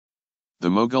The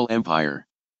Mughal Empire.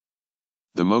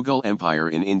 The Mughal Empire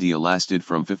in India lasted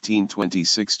from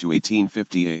 1526 to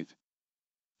 1858.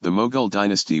 The Mughal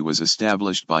dynasty was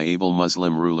established by able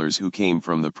Muslim rulers who came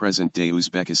from the present-day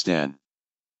Uzbekistan.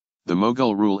 The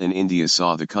Mughal rule in India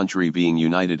saw the country being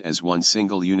united as one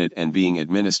single unit and being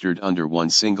administered under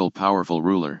one single powerful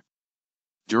ruler.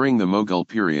 During the Mughal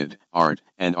period, art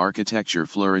and architecture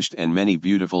flourished and many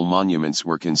beautiful monuments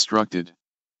were constructed.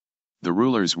 The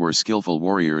rulers were skillful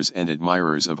warriors and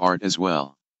admirers of art as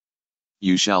well.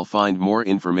 You shall find more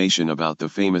information about the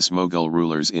famous Mughal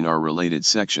rulers in our related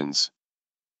sections.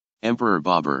 Emperor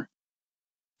Babur.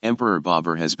 Emperor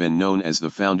Babur has been known as the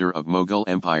founder of Mughal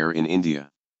Empire in India.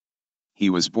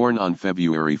 He was born on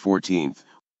February 14,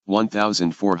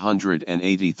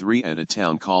 1483 at a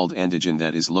town called Andijan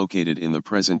that is located in the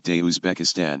present-day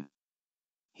Uzbekistan.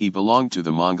 He belonged to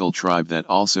the Mongol tribe that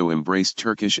also embraced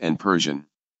Turkish and Persian.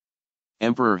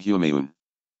 Emperor Humayun.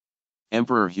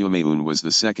 Emperor Humayun was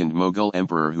the second Mughal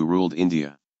emperor who ruled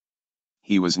India.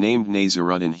 He was named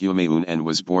Naseeruddin Humayun and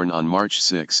was born on March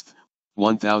 6,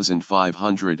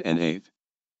 1508.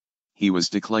 He was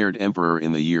declared emperor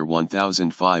in the year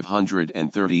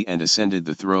 1530 and ascended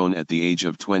the throne at the age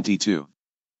of 22.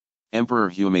 Emperor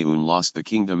Humayun lost the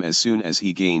kingdom as soon as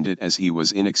he gained it as he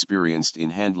was inexperienced in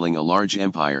handling a large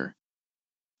empire.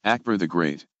 Akbar the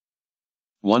Great.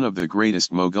 One of the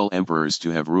greatest Mughal emperors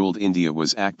to have ruled India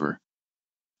was Akbar.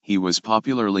 He was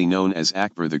popularly known as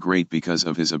Akbar the Great because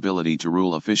of his ability to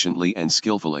rule efficiently and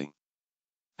skillfully.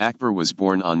 Akbar was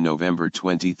born on November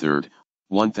 23,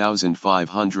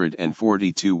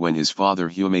 1542 when his father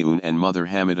Humayun and mother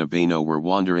Hamida Bano were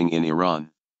wandering in Iran.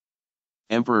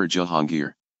 Emperor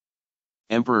Jahangir.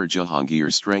 Emperor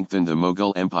Jahangir strengthened the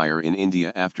Mughal Empire in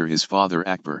India after his father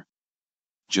Akbar.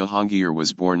 Jahangir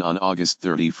was born on August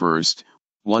 31,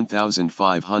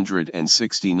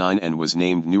 1569 and was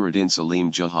named Nuruddin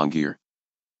Salim Jahangir.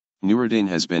 Nuruddin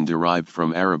has been derived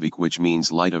from Arabic which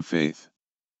means light of faith.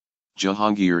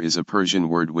 Jahangir is a Persian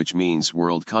word which means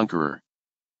world conqueror.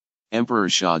 Emperor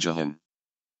Shah Jahan.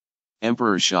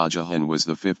 Emperor Shah Jahan was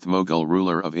the fifth Mughal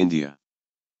ruler of India.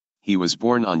 He was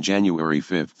born on January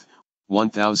 5,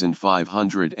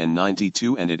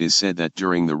 1592 and it is said that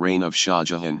during the reign of Shah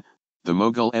Jahan, the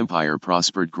Mughal Empire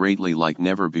prospered greatly like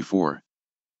never before.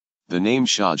 The name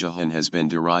Shah Jahan has been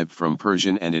derived from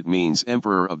Persian and it means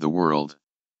Emperor of the World.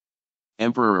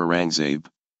 Emperor Aurangzeb.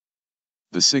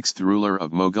 The sixth ruler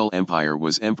of Mughal Empire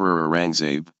was Emperor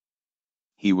Aurangzeb.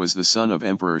 He was the son of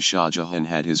Emperor Shah Jahan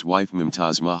had his wife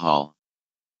Mumtaz Mahal.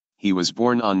 He was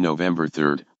born on November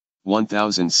 3,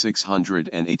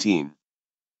 1618.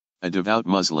 A devout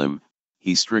Muslim,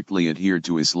 he strictly adhered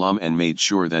to Islam and made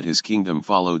sure that his kingdom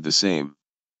followed the same.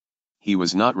 He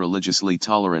was not religiously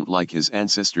tolerant like his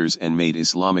ancestors and made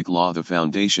Islamic law the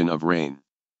foundation of reign.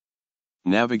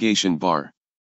 Navigation bar.